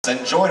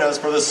and join us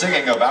for the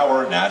singing of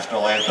our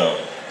national anthem,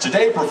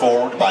 today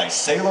performed by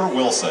Sailor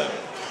Wilson.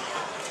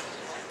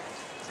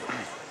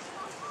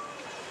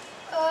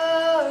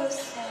 Oh,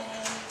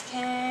 say,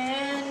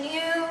 can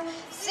you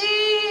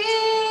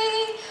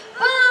see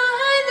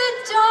by the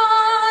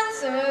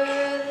dawn's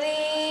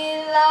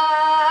early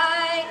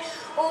light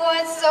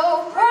what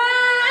so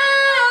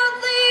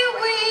proudly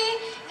we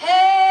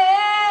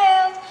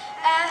hailed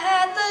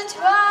at the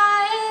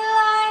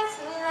twilight's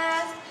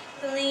last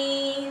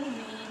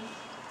gleaming,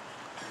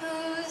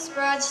 whose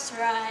broad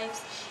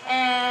stripes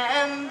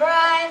and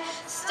bright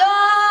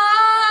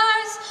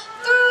stars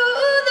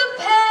through the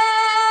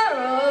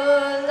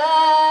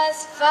perilous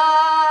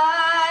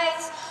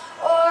fights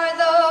o'er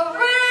the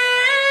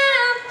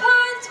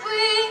ramparts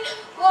we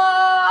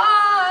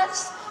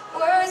watched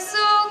were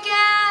so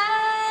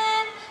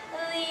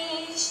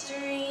gallantly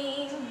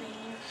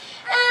streaming,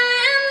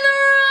 and the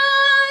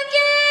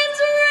rocket's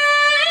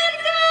red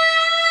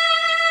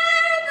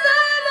glare,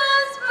 the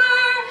bombs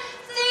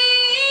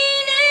bursting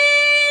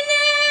in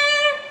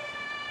air,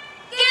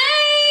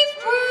 gave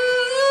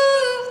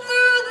proof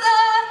through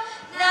the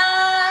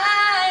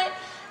night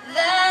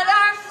that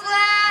our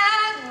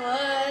flag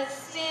was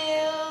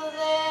still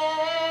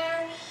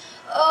there.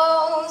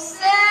 Oh,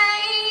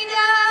 say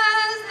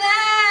does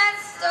that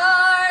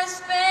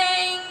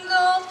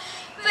star-spangled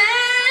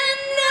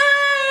banner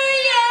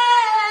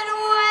yet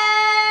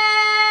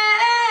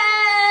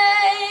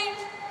wave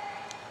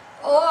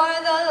o'er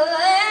the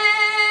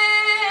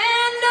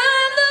land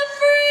of the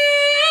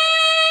free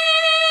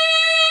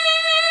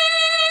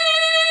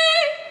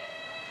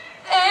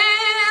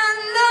and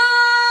the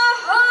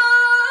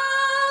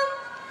home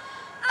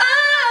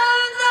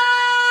of the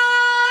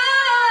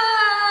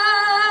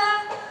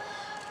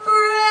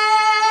brave.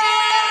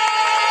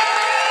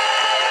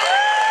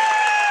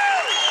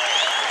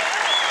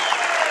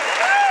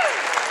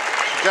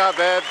 Good job,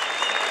 Ed.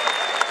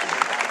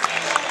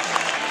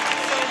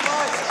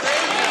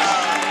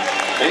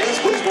 Fans,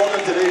 please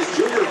welcome today's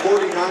Junior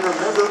 49er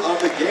member of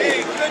the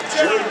game,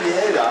 Jerry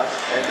Mieda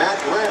and Matt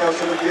Grano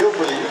to the field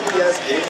for the UPS game.